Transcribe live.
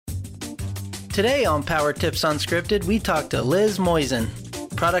Today on Power Tips Unscripted, we talk to Liz Moisen,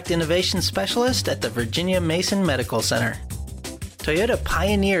 Product Innovation Specialist at the Virginia Mason Medical Center. Toyota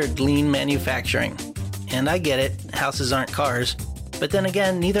pioneered lean manufacturing. And I get it, houses aren't cars. But then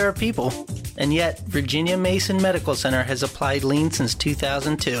again, neither are people. And yet, Virginia Mason Medical Center has applied lean since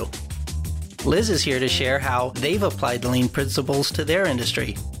 2002. Liz is here to share how they've applied the lean principles to their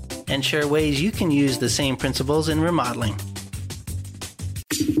industry and share ways you can use the same principles in remodeling.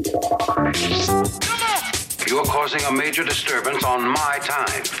 You're causing a major disturbance on my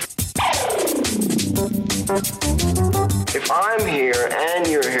time. If I'm here and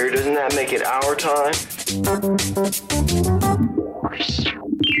you're here, doesn't that make it our time?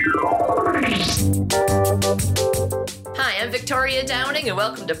 Hi, I'm Victoria Downing, and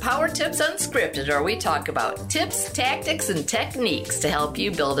welcome to Power Tips Unscripted, where we talk about tips, tactics, and techniques to help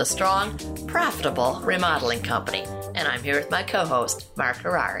you build a strong, profitable remodeling company. And I'm here with my co-host, Mark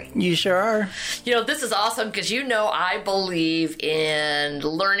Harari. You sure are. You know, this is awesome because I believe in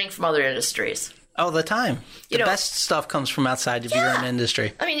learning from other industries. All the time. The best stuff comes from outside of your own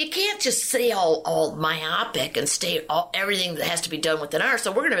industry. I mean, you can't just stay all myopic and stay everything that has to be done within ours.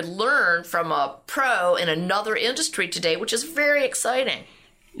 So we're going to learn from a pro in another industry today, which is very exciting.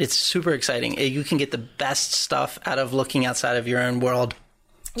 It's super exciting. You can get the best stuff out of looking outside of your own world.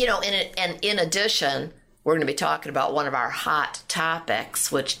 You know, and in addition, we're going to be talking about one of our hot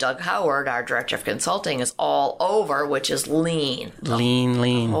topics, which Doug Howard, our Director of Consulting, is all over, which is lean. Lean.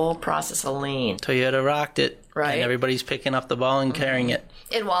 The whole process of lean. Toyota rocked it. Right. And everybody's picking up the ball and carrying it.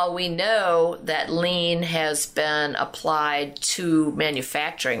 And while we know that lean has been applied to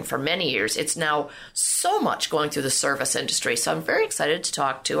manufacturing for many years, it's now so much going through the service industry. So I'm very excited to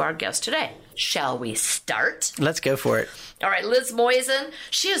talk to our guest today. Shall we start? Let's go for it. All right, Liz Moisen.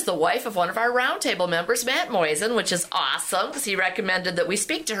 She is the wife of one of our roundtable members, Matt Moisen, which is awesome because he recommended that we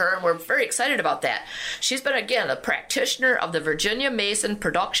speak to her, and we're very excited about that. She's been, again, a practitioner of the Virginia Mason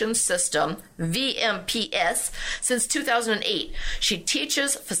Production System, VMPS, since 2008. She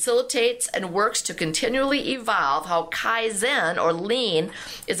teaches, facilitates, and works to continually evolve how Kaizen, or lean,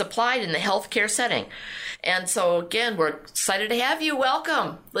 is applied in the healthcare setting. And so, again, we're excited to have you.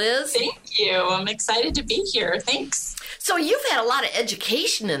 Welcome, Liz. Thank you. I'm excited to be here. Thanks. So you've had a lot of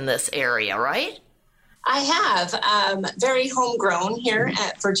education in this area, right? I have. Very homegrown here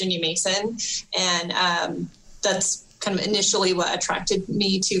at Virginia Mason. And that's kind of initially what attracted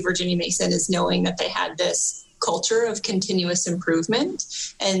me to Virginia Mason, is knowing that they had this culture of continuous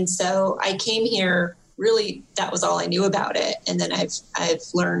improvement. And so I came here, really, that was all I knew about it. And then I've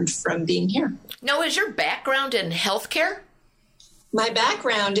learned from being here. Now, is your background in healthcare? My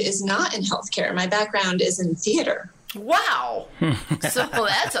background is not in healthcare. My background is in theater. Wow. So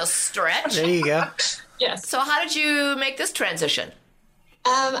that's a stretch. There you go. Yes. So how did you make this transition?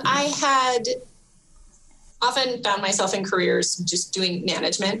 I had often found myself in careers just doing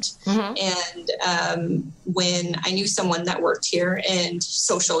management. Mm-hmm. And when I knew someone that worked here and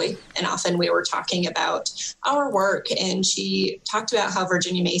socially, and often we were talking about our work, and she talked about how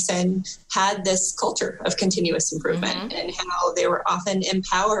Virginia Mason had this culture of continuous improvement, mm-hmm. and how they were often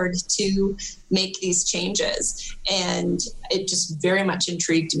empowered to make these changes. And it just very much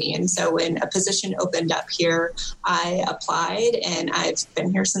intrigued me. And so when a position opened up here, I applied, and I've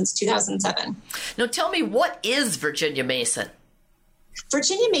been here since 2007. Now tell me, what is Virginia Mason?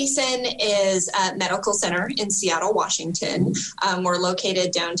 Virginia Mason is a medical center in Seattle, Washington. We're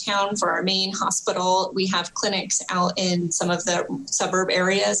located downtown for our main hospital. We have clinics out in some of the suburb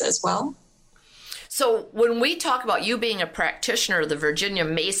areas as well. So when we talk about you being a practitioner of the Virginia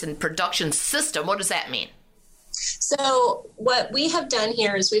Mason Production System, what does that mean? So what we have done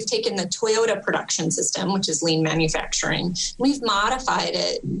here is we've taken the Toyota production system, which is lean manufacturing. We've modified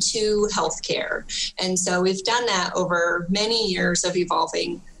it to healthcare. And so we've done that over many years of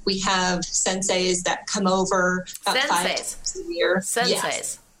evolving. We have senseis that come over about 5 times a year. Senseis.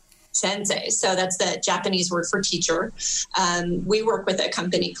 Yes. Sensei. So that's the Japanese word for teacher. We work with a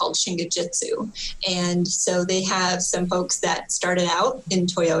company called Shingijutsu. And so they have some folks that started out in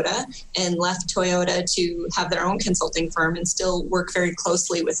Toyota and left Toyota to have their own consulting firm and still work very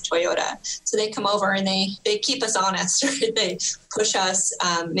closely with Toyota. So they come over and they keep us honest. They push us,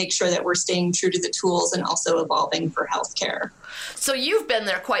 make sure that we're staying true to the tools and also evolving for healthcare. So you've been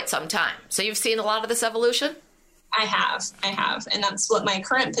there quite some time. So you've seen a lot of this evolution? I have. And that's what my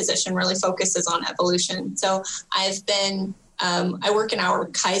current position really focuses on, evolution. So I've been, I work in our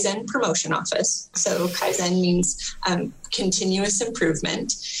Kaizen promotion office. So Kaizen means continuous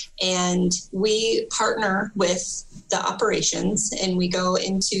improvement. And we partner with the operations, and we go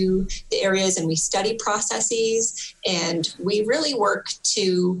into the areas and we study processes, and we really work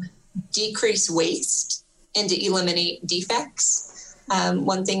to decrease waste and to eliminate defects.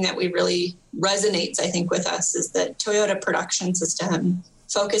 One thing that we really resonates, I think, with us is that Toyota Production System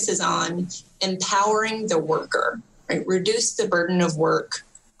focuses on empowering the worker, right? Reduce the burden of work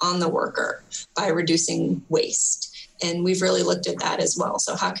on the worker by reducing waste. And we've really looked at that as well.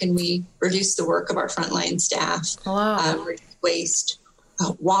 So how can we reduce the work of our frontline staff, reduce waste,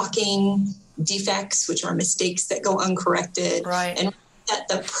 walking defects, which are mistakes that go uncorrected, right, and set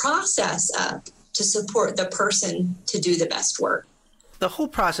the process up to support the person to do the best work. The whole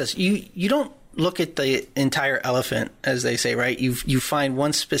process, you don't look at the entire elephant, as they say, right? You find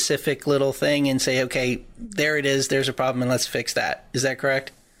one specific little thing and say, okay, there it is, there's a problem, and let's fix that. Is that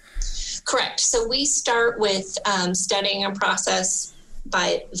correct? Correct. So we start with studying a process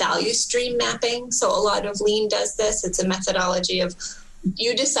by value stream mapping. So a lot of Lean does this. It's a methodology of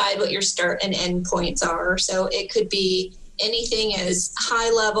you decide what your start and end points are. So it could be anything as high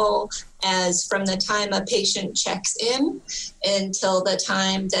level as from the time a patient checks in until the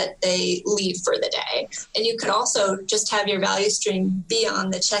time that they leave for the day. And you could also just have your value stream be on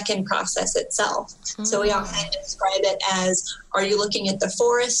the check-in process itself. Mm-hmm. So we often describe it as, are you looking at the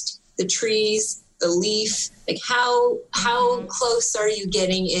forest, the trees, the leaf, like how close are you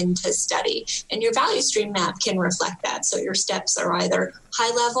getting into study? And your value stream map can reflect that. So your steps are either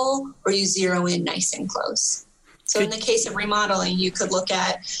high level or you zero in nice and close. So in the case of remodeling, you could look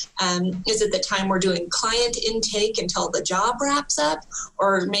at, is it the time we're doing client intake until the job wraps up?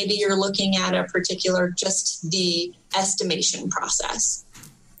 Or maybe you're looking at a particular, just the estimation process.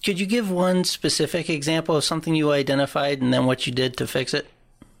 Could you give one specific example of something you identified and then what you did to fix it?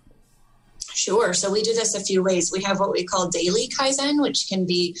 Sure. So we do this a few ways. We have what we call daily Kaizen, which can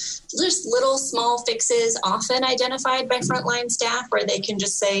be just little small fixes often identified by frontline staff where they can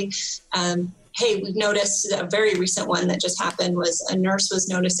just say, hey, we've noticed a very recent one that just happened was a nurse was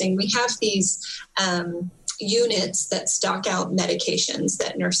noticing we have these units that stock out medications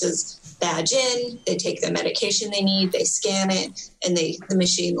that nurses badge in, they take the medication they need, they scan it, and the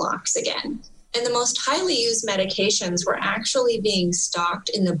machine locks again. And the most highly used medications were actually being stocked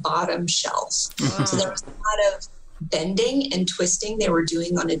in the bottom shelf. Mm-hmm. So there was a lot of bending and twisting they were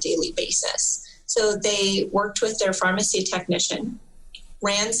doing on a daily basis. So they worked with their pharmacy technician,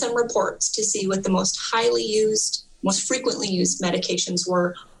 ran some reports to see what the most highly used, most frequently used medications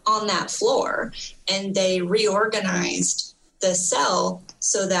were on that floor. And they reorganized the cell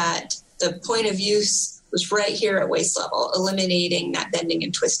so that the point of use was right here at waist level, eliminating that bending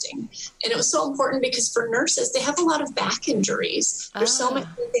and twisting. And it was so important because for nurses, they have a lot of back injuries. There's so much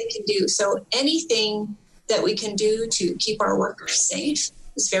that they can do. So anything that we can do to keep our workers safe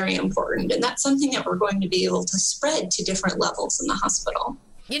is very important. And that's something that we're going to be able to spread to different levels in the hospital.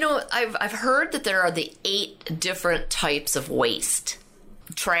 You know, I've heard that there are the 8 different types of waste.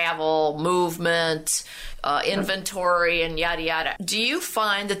 Travel, movement, inventory, and yada, yada. Do you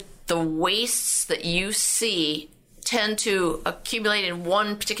find that the wastes that you see tend to accumulate in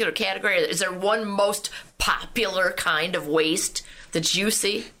one particular category? Is there one most popular kind of waste that you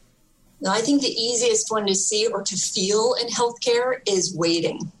see? No, I think the easiest one to see or to feel in healthcare is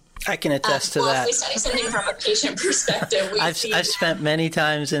waiting. I can attest to that. If we study something from a patient perspective, I've spent many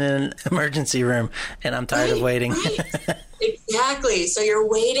times in an emergency room, and I'm tired of waiting. Right. Exactly. So you're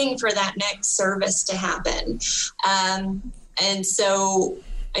waiting for that next service to happen. And so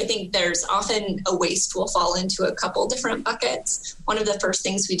I think there's often a waste will fall into a couple different buckets. One of the first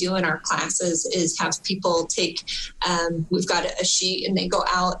things we do in our classes is have people take, we've got a sheet and they go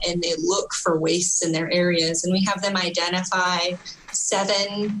out and they look for wastes in their areas. And we have them identify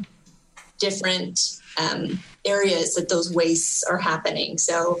 7 different areas that those wastes are happening.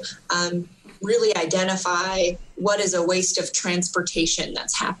 So really identify what is a waste of transportation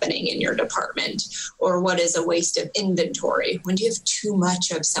that's happening in your department, or what is a waste of inventory. When do you have too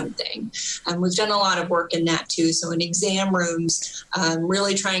much of something? We've done a lot of work in that too. So in exam rooms,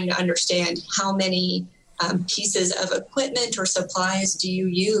 really trying to understand how many pieces of equipment or supplies do you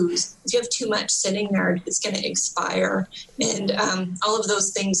use? If you have too much sitting there, it's going to expire. And all of those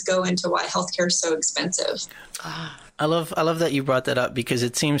things go into why healthcare is so expensive. I love that you brought that up, because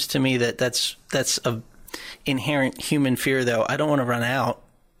it seems to me that that's a inherent human fear, though. I don't want to run out.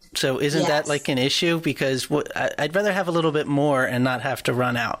 So isn't that like an issue? Because I'd rather have a little bit more and not have to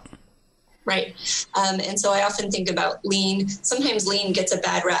run out. Right. And so I often think about Lean. Sometimes Lean gets a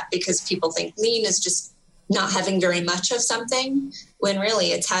bad rap because people think Lean is just not having very much of something, when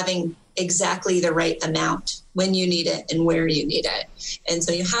really it's having exactly the right amount when you need it and where you need it. And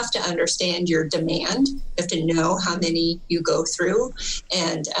so you have to understand your demand. You have to know how many you go through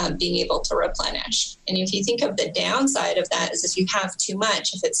and being able to replenish. And if you think of the downside of that is if you have too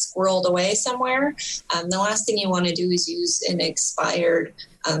much, if it's squirreled away somewhere, the last thing you want to do is use an expired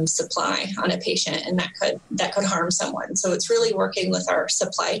supply on a patient, and that could harm someone. So it's really working with our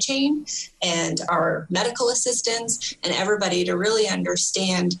supply chain and our medical assistants and everybody to really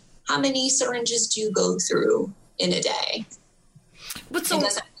understand how many syringes do you go through in a day. But so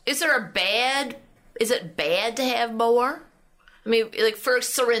is it bad to have more? I mean, like for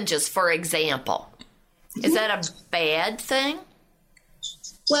syringes, for example, is that a bad thing?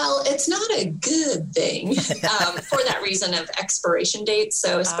 Well, it's not a good thing for that reason of expiration dates.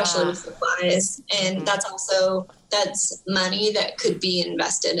 So especially with supplies, and that's money that could be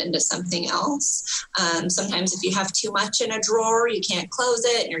invested into something else. Sometimes if you have too much in a drawer, you can't close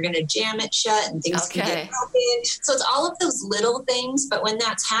it and you're going to jam it shut and things can get broken. So it's all of those little things. But when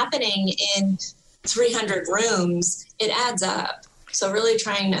that's happening in 300 rooms, it adds up. So really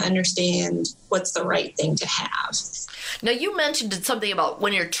trying to understand what's the right thing to have. Now, you mentioned something about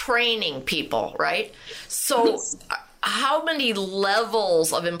when you're training people, right? So how many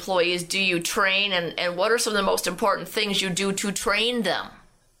levels of employees do you train, and what are some of the most important things you do to train them?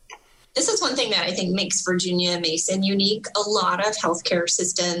 This is one thing that I think makes Virginia Mason unique. A lot of healthcare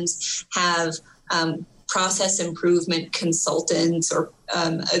systems have process improvement consultants or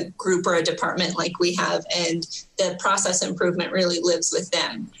a group or a department like we have, and the process improvement really lives with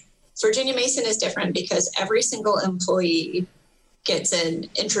them. Virginia Mason is different because every single employee gets an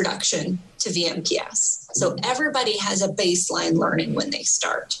introduction to VMPS. So everybody has a baseline learning when they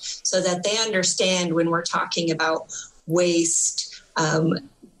start so that they understand when we're talking about waste,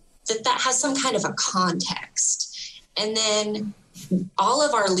 that has some kind of a context. And then all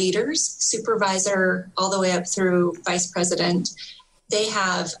of our leaders, supervisor all the way up through vice president, they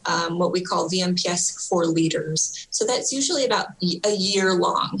have what we call VMPS for leaders. So that's usually about a year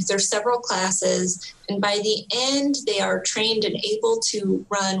long. There's several classes, and by the end, they are trained and able to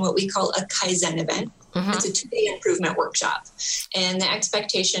run what we call a Kaizen event. Mm-hmm. It's a 2-day improvement workshop. And the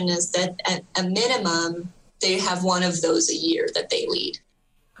expectation is that at a minimum, they have one of those a year that they lead.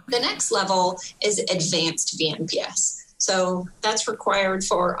 The next level is advanced VMPS. So that's required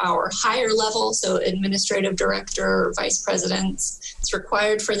for our higher level, so administrative director or vice presidents. It's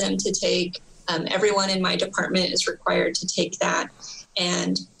required for them to take. Everyone in my department is required to take that.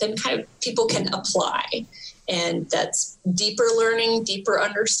 And then kind of people can apply. And that's deeper learning, deeper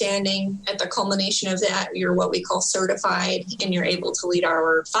understanding. At the culmination of that, you're what we call certified, and you're able to lead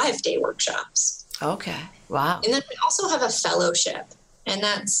our 5-day workshops. Okay. Wow. And then we also have a fellowship, and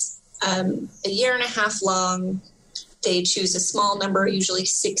that's a year and a half long. They choose a small number, usually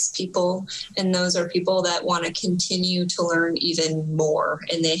 6 people, and those are people that want to continue to learn even more.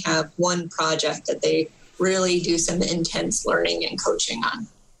 And they have one project that they really do some intense learning and coaching on.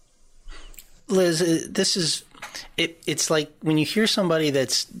 Liz, this is it's like when you hear somebody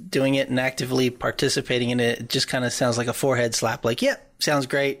that's doing it and actively participating in it, it just kind of sounds like a forehead slap. Like, yeah, sounds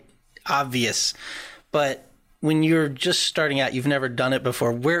great, obvious. But when you're just starting out, you've never done it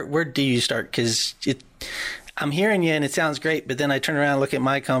before, where do you start? Because I'm hearing you and it sounds great, but then I turn around and look at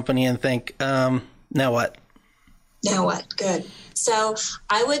my company and think, now what? Now what? Good. So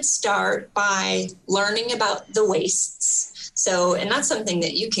I would start by learning about the wastes. So, and that's something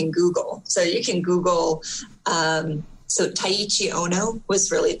that you can Google. So you can Google, so Taiichi Ohno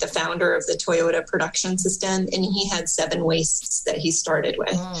was really the founder of the Toyota production system, and he had 7 wastes that he started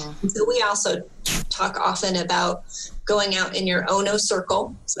with. And so we also talk often about going out in your Ohno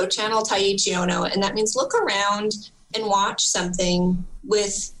circle. So channel Taiichi Ohno, and that means look around and watch something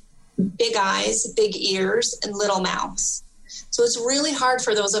with big eyes, big ears, and little mouths. So it's really hard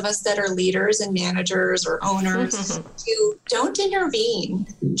for those of us that are leaders and managers or owners to don't intervene,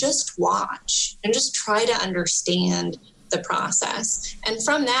 just watch and just try to understand the process. And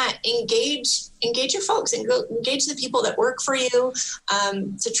from that, engage your folks and engage the people that work for you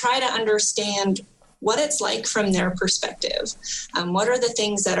to try to understand what it's like from their perspective. What are the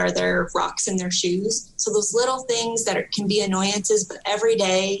things that are their rocks in their shoes? So those little things that can be annoyances, but every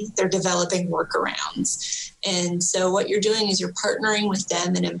day they're developing workarounds. And so what you're doing is you're partnering with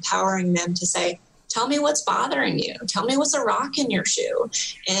them and empowering them to say, tell me what's bothering you. Tell me what's a rock in your shoe,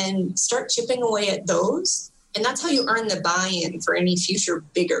 and start chipping away at those. And that's how you earn the buy-in for any future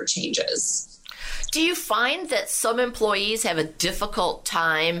bigger changes. Do you find that some employees have a difficult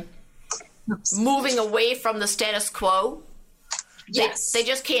time moving away from the status quo? Yes. They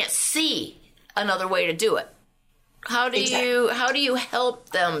just can't see another way to do it. How do you help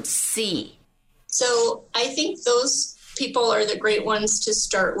them see? So I think those people are the great ones to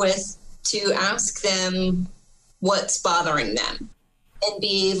start with, to ask them what's bothering them and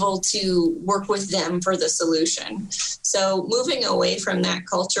be able to work with them for the solution. So moving away from that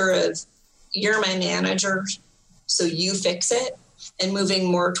culture of you're my manager, so you fix it, and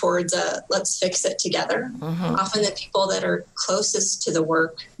moving more towards let's fix it together. Often the people that are closest to the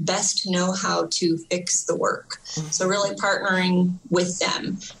work best know how to fix the work. So really partnering with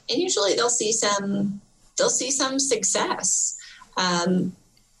them, and usually they'll see some success.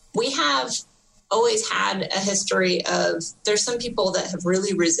 We have always had a history of, there's some people that have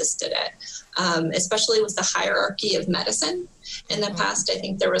really resisted it, especially with the hierarchy of medicine. In the past, I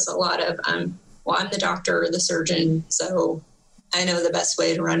think there was a lot of, well, I'm the doctor or the surgeon, so I know the best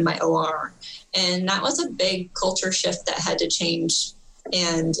way to run my OR. And that was a big culture shift that had to change,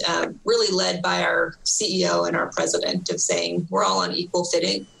 and really led by our CEO and our president of saying we're all on equal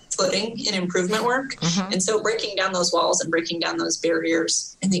footing in improvement work. And so breaking down those walls and breaking down those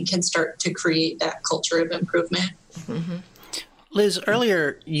barriers, I think, can start to create that culture of improvement. Liz,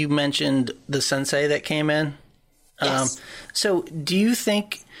 earlier you mentioned the sensei that came in. Yes. So do you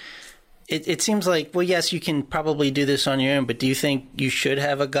think, it seems like, well, yes, you can probably do this on your own, but do you think you should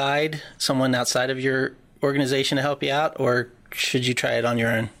have a guide, someone outside of your organization to help you out, or should you try it on your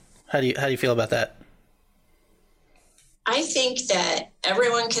own? How do you feel about that? I think that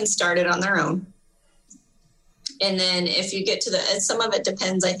everyone can start it on their own. And then if you get to some of it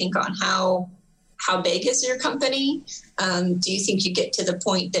depends, I think, on how big is your company. Do you think you get to the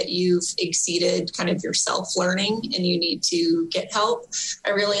point that you've exceeded kind of your self-learning and you need to get help? I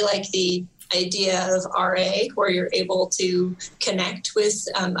really like the idea of RA, where you're able to connect with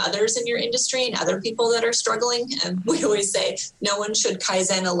others in your industry and other people that are struggling. And we always say no one should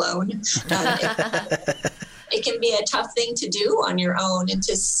Kaizen alone. It can be a tough thing to do on your own, and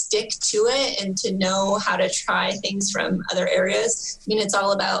to stick to it and to know how to try things from other areas. I mean, it's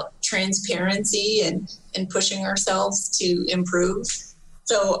all about transparency and pushing ourselves to improve.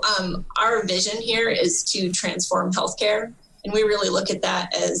 So our vision here is to transform healthcare. And we really look at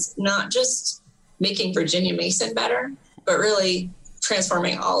that as not just making Virginia Mason better, but really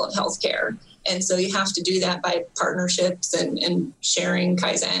transforming all of healthcare. And so you have to do that by partnerships and sharing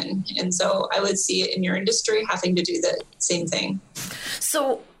Kaizen. And so I would see it in your industry having to do the same thing.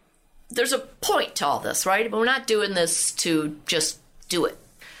 So there's a point to all this, right? We're not doing this to just do it.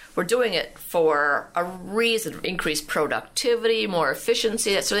 We're doing it for a reason: increased productivity, more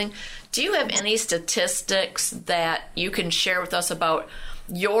efficiency, that sort of thing. Do you have any statistics that you can share with us about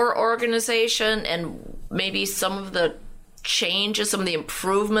your organization and maybe some of the changes, some of the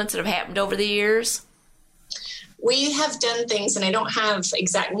improvements that have happened over the years? We have done things, and I don't have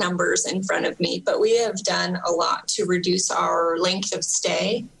exact numbers in front of me, but we have done a lot to reduce our length of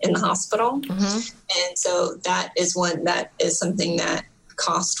stay in the hospital. And so that is something that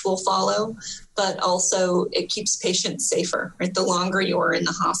cost will follow, but also it keeps patients safer, right? The longer you're in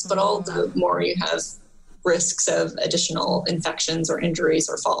the hospital, the more you have risks of additional infections or injuries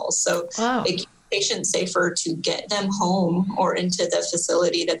or falls. So it keeps patients safer to get them home or into the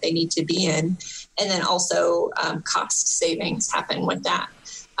facility that they need to be in. And then also cost savings happen with that.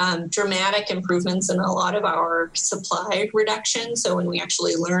 Dramatic improvements in a lot of our supply reduction. So when we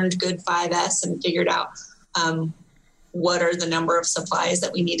actually learned Good 5S and figured out what are the number of supplies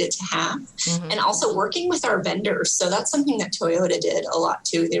that we needed to have, and also working with our vendors. So that's something that Toyota did a lot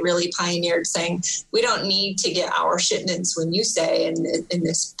too. They really pioneered saying, we don't need to get our shipments when you say, and in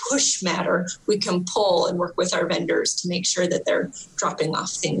this push matter, we can pull and work with our vendors to make sure that they're dropping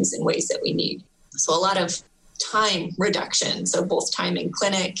off things in ways that we need. So a lot of time reduction. So both time in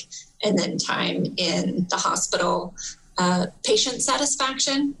clinic and then time in the hospital. Patient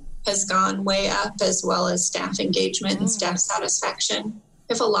satisfaction has gone way up, as well as staff engagement and staff satisfaction.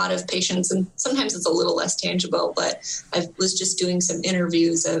 We have a lot of patients, and sometimes it's a little less tangible, but I was just doing some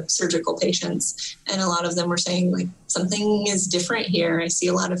interviews of surgical patients, and a lot of them were saying, like, something is different here. I see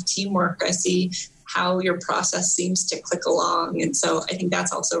a lot of teamwork. I see how your process seems to click along. And so I think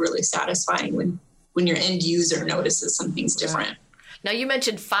that's also really satisfying when your end user notices something's different. Now, you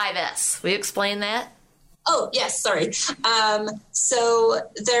mentioned 5S. Will you explain that? Oh, yes, sorry. So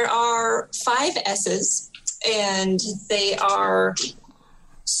there are 5 S's, and they are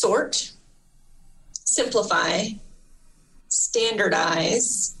sort, simplify,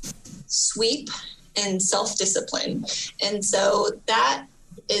 standardize, sweep, and self-discipline. And so that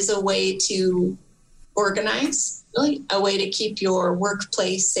is a way to organize, really a way to keep your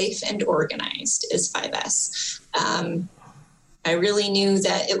workplace safe and organized is 5S. I really knew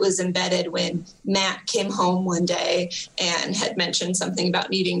that it was embedded when Matt came home one day and had mentioned something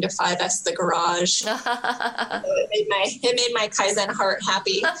about needing to 5S the garage. So it made my Kaizen heart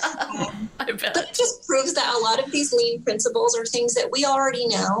happy. But it just proves that a lot of these lean principles are things that we already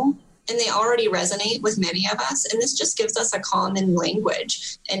know, and they already resonate with many of us. And this just gives us a common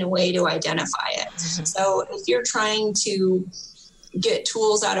language and a way to identify it. Mm-hmm. So if you're trying to get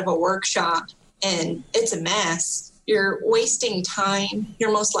tools out of a workshop and it's a mess, you're wasting time.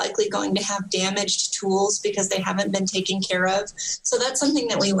 You're most likely going to have damaged tools because they haven't been taken care of. So that's something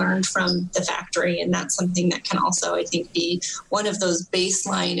that we learned from the factory. And that's something that can also, I think, be one of those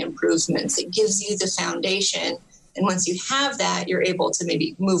baseline improvements. It gives you the foundation. And once you have that, you're able to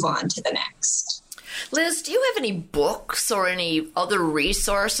maybe move on to the next. Liz, do you have any books or any other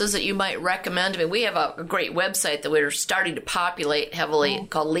resources that you might recommend? I mean, we have a great website that we're starting to populate heavily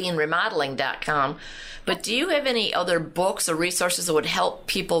called leanremodeling.com. But do you have any other books or resources that would help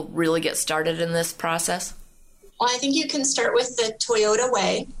people really get started in this process? Well, I think you can start with the Toyota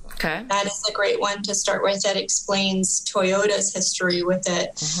Way. Okay. That is a great one to start with. That explains Toyota's history with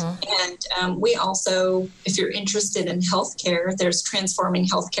it. Mm-hmm. And we also, if you're interested in healthcare, there's Transforming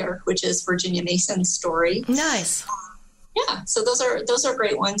Healthcare, which is Virginia Mason's story. Nice. Yeah. So those are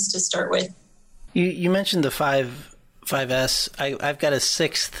great ones to start with. You mentioned the 5S. I've got a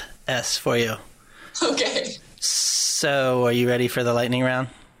 6th S for you. Okay. So are you ready for the lightning round?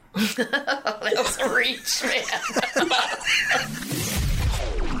 That was a reach, man.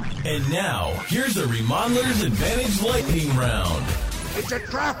 And now, here's a Remodeler's Advantage lightning round. It's a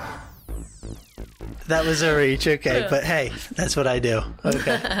trap! That was a reach, okay. But hey, that's what I do.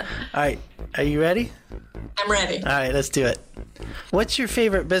 Okay. All right. Are you ready? I'm ready. All right, let's do it. What's your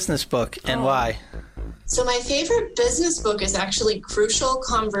favorite business book and why? So my favorite business book is actually Crucial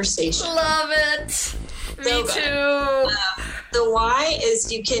Conversation. Love it. Me too. The why is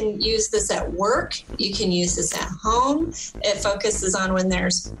you can use this at work. You can use this at home. It focuses on when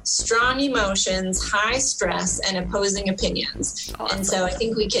there's strong emotions, high stress, and opposing opinions. Awesome. And so I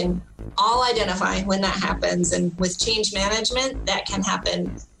think we can all identify when that happens. And with change management, that can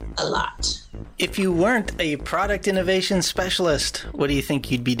happen a lot. If you weren't a product innovation specialist, what do you think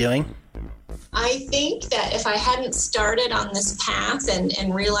you'd be doing? I think that if I hadn't started on this path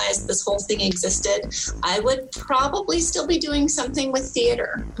and realized this whole thing existed, I would probably still be doing something with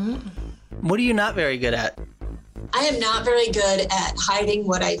theater. What are you not very good at? I am not very good at hiding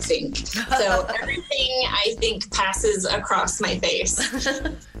what I think. So everything I think passes across my face.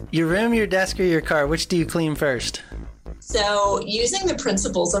 Your room, your desk, or your car, which do you clean first? So using the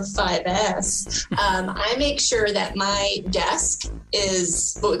principles of 5S, I make sure that my desk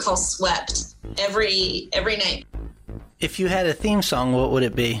is what we call swept every night. If you had a theme song, what would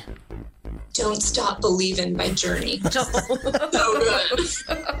it be? Don't Stop Believin' by Journey. So good.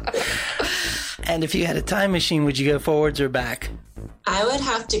 And if you had a time machine, would you go forwards or back? I would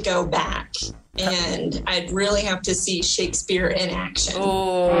have to go back, and I'd really have to see Shakespeare in action.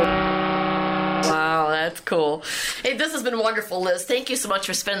 Oh, wow, that's cool. Hey, this has been wonderful, Liz. Thank you so much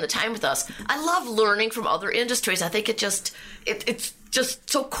for spending the time with us. I love learning from other industries. I think it's just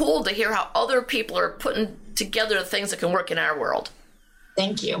so cool to hear how other people are putting together the things that can work in our world.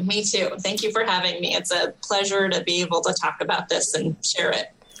 Thank you. Me too. Thank you for having me. It's a pleasure to be able to talk about this and share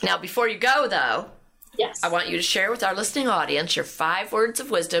it. Now, before you go, though, yes, I want you to share with our listening audience your 5 words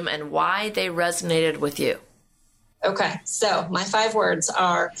of wisdom and why they resonated with you. Okay, so my 5 words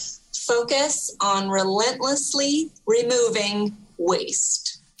are focus on relentlessly removing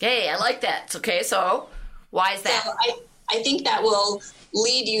waste. Hey, I like that. Okay, so why is that? So I think that will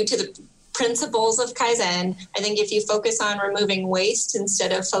lead you to the principles of Kaizen. I think if you focus on removing waste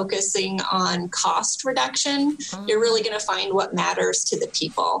instead of focusing on cost reduction, you're really going to find what matters to the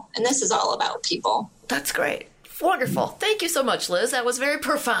people. And this is all about people. That's great. Wonderful. Thank you so much, Liz. That was very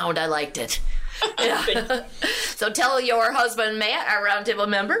profound. I liked it. Yeah. So tell your husband, Matt, our roundtable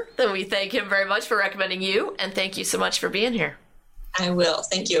member, that we thank him very much for recommending you. And thank you so much for being here. I will.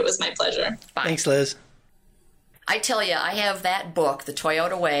 Thank you. It was my pleasure. Bye. Thanks, Liz. I tell you, I have that book, The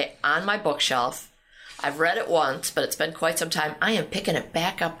Toyota Way, on my bookshelf. I've read it once, but it's been quite some time. I am picking it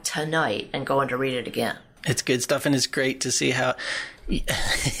back up tonight and going to read it again. It's good stuff, and it's great to see how... I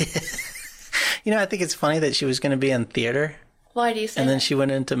think it's funny that she was going to be in theater. Why do you say And then that? she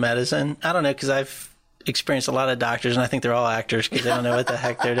went into medicine. I don't know, because I've experienced a lot of doctors, and I think they're all actors because they don't know what the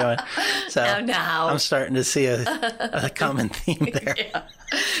heck they're doing. So No. I'm starting to see a common theme there. Yeah.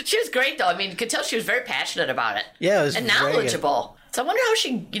 She was great, though. I mean, you could tell she was very passionate about it. Yeah, it was and very good. knowledgeable. So I wonder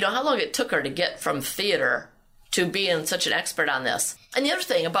how long it took her to get from theater to being such an expert on this. And the other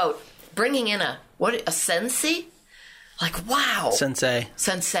thing about bringing in a sensei, Like, wow. Sensei.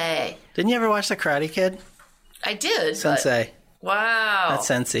 Didn't you ever watch The Karate Kid? I did. Sensei. Wow. That's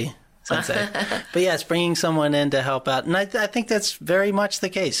Sensei. But yes, bringing someone in to help out. And I think that's very much the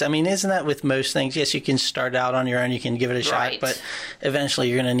case. I mean, isn't that with most things? Yes, you can start out on your own. You can give it a shot. But eventually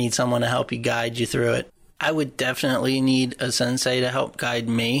you're going to need someone to help you guide you through it. I would definitely need a sensei to help guide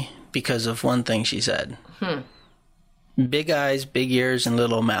me because of one thing she said. Big eyes, big ears, and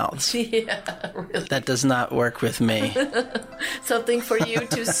little mouths. Yeah, really. That does not work with me. Something for you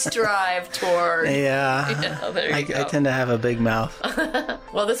to strive toward. Yeah, there you go. I tend to have a big mouth.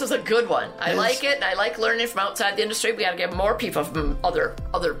 Well, this was a good one. I like it, and I like learning from outside the industry. We got to get more people from other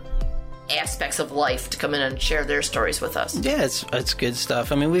aspects of life to come in and share their stories with us. Yeah, it's good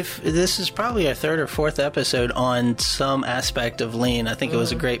stuff. I mean, this is probably our third or fourth episode on some aspect of lean. I think it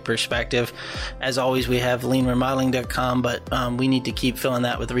was a great perspective. As always, we have leanremodeling.com, but we need to keep filling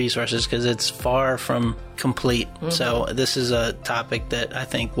that with resources because it's far from complete. So this is a topic that I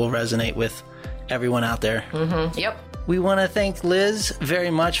think will resonate with everyone out there. Yep. We want to thank Liz very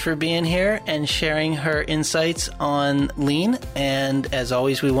much for being here and sharing her insights on lean. And as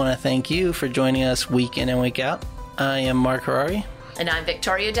always, we want to thank you for joining us week in and week out. I am Mark Harari. And I'm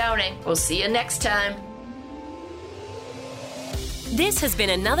Victoria Downing. We'll see you next time. This has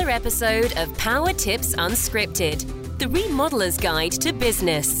been another episode of Power Tips Unscripted, the Remodeler's Guide to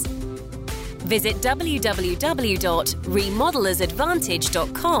Business. Visit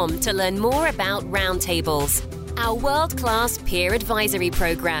www.remodelersadvantage.com to learn more about Roundtables, our world-class peer advisory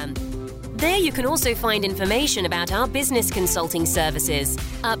program. There you can also find information about our business consulting services,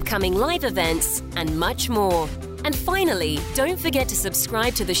 upcoming live events, and much more. And finally, don't forget to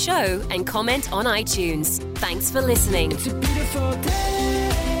subscribe to the show and comment on iTunes. Thanks for listening. It's a beautiful day.